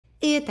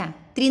Это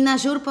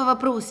тренажер по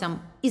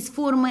вопросам из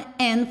формы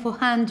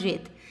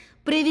N400.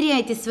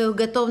 Проверяйте свою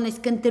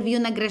готовность к интервью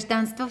на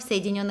гражданство в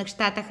Соединенных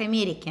Штатах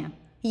Америки.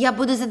 Я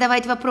буду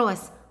задавать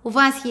вопрос. У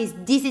вас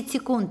есть 10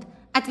 секунд.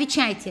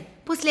 Отвечайте.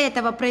 После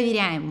этого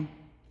проверяем.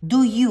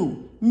 Do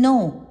you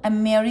know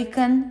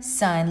American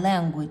Sign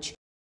Language?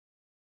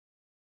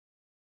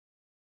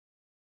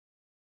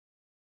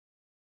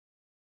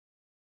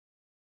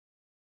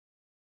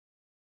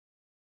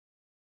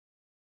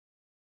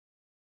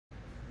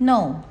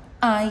 No,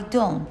 I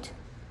don't.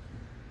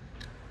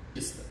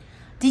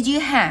 Did you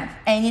have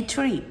any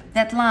trip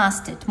that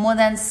lasted more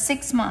than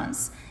 6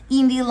 months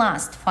in the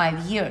last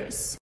 5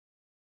 years?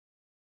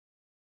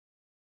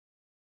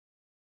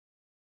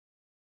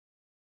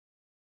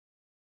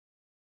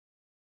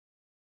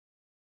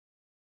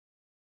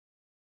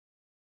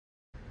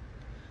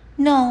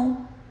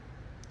 No.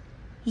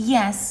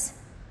 Yes.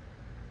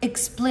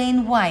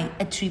 Explain why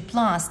a trip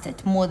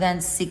lasted more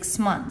than 6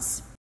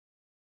 months.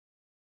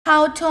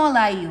 How tall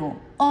are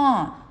you?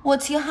 Oh,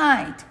 what's your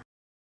height?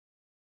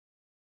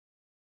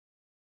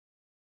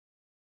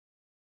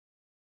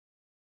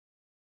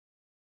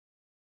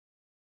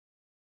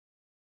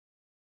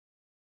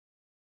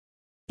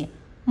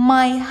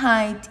 My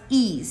height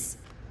is.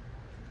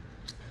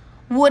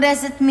 What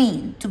does it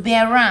mean to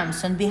bear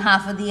arms on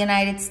behalf of the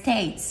United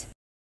States?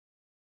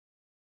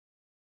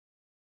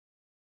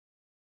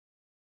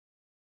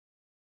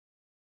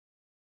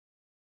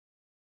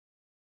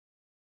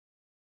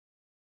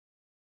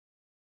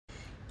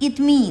 It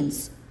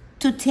means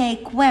to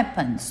take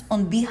weapons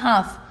on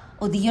behalf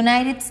of the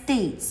United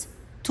States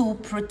to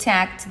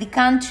protect the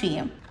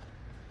country.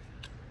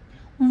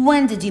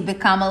 When did you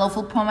become a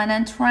lawful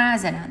permanent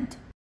resident?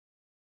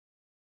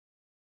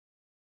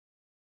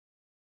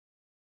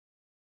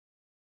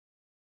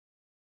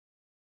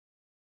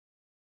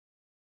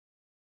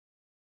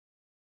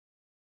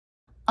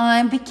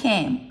 I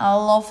became a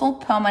lawful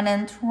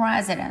permanent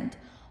resident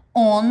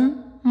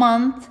on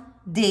month,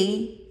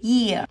 day,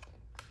 year.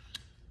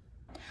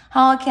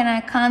 How can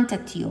I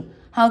contact you?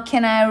 How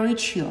can I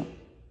reach you?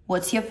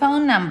 What's your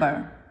phone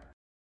number?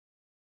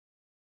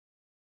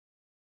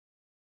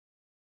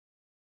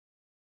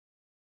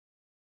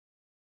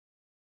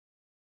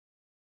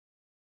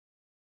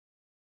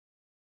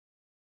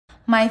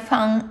 My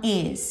phone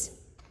is.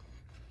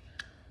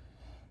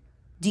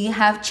 Do you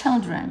have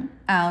children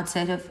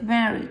outside of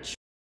marriage?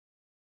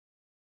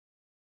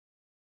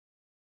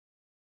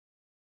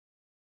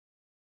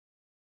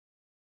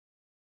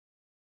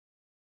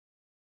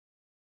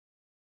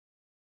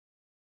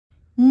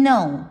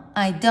 No,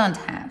 I don't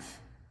have.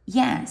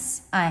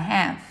 Yes, I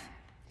have.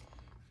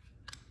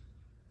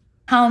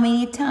 How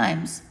many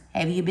times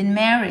have you been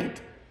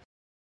married?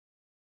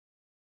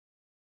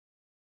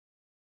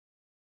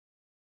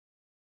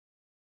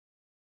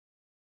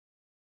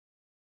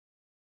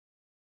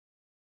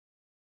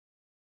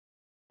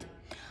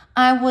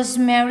 I was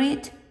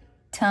married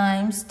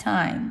times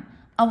time.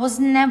 I was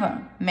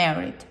never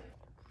married.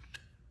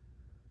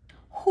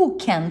 Who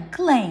can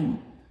claim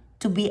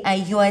to be a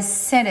U.S.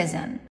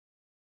 citizen?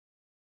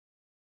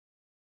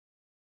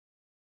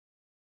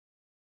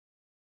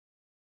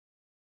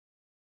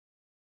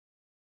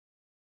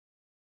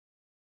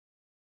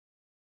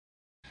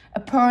 A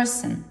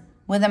person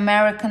with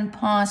American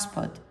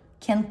passport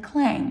can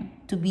claim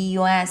to be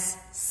U.S.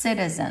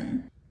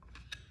 citizen.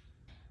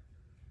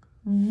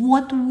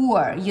 What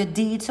were your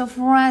dates of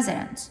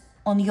residence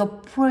on your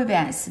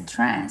previous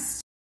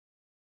address?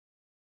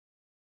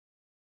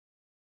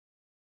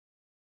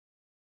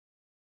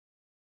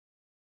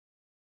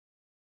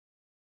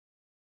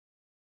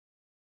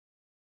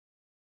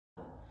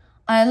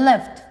 I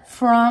left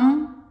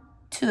from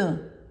to.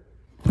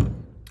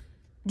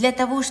 Для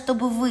того,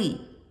 чтобы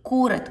вы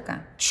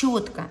коротко,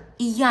 четко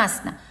и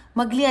ясно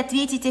могли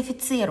ответить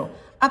офицеру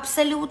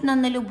абсолютно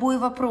на любой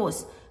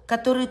вопрос,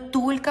 который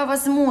только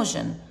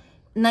возможен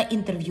на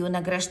интервью на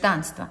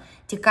гражданство.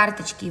 Эти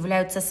карточки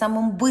являются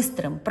самым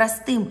быстрым,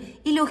 простым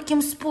и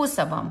легким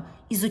способом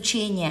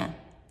изучения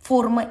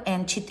формы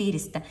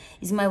N400.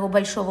 Из моего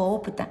большого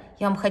опыта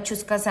я вам хочу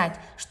сказать,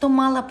 что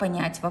мало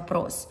понять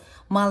вопрос,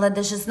 мало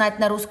даже знать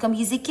на русском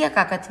языке,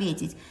 как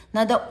ответить.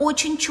 Надо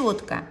очень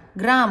четко,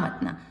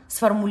 грамотно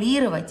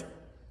сформулировать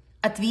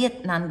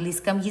ответ на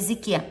английском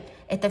языке.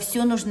 Это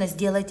все нужно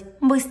сделать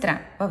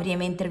быстро во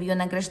время интервью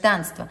на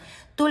гражданство.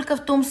 Только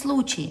в том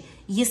случае,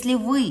 если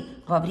вы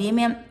во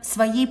время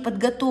своей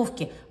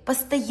подготовки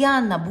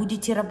постоянно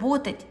будете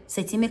работать с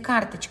этими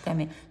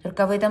карточками,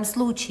 только в этом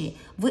случае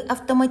вы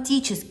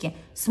автоматически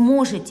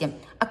сможете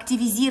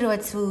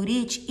активизировать свою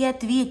речь и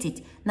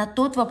ответить на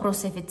тот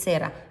вопрос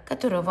офицера,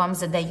 который вам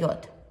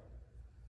задает.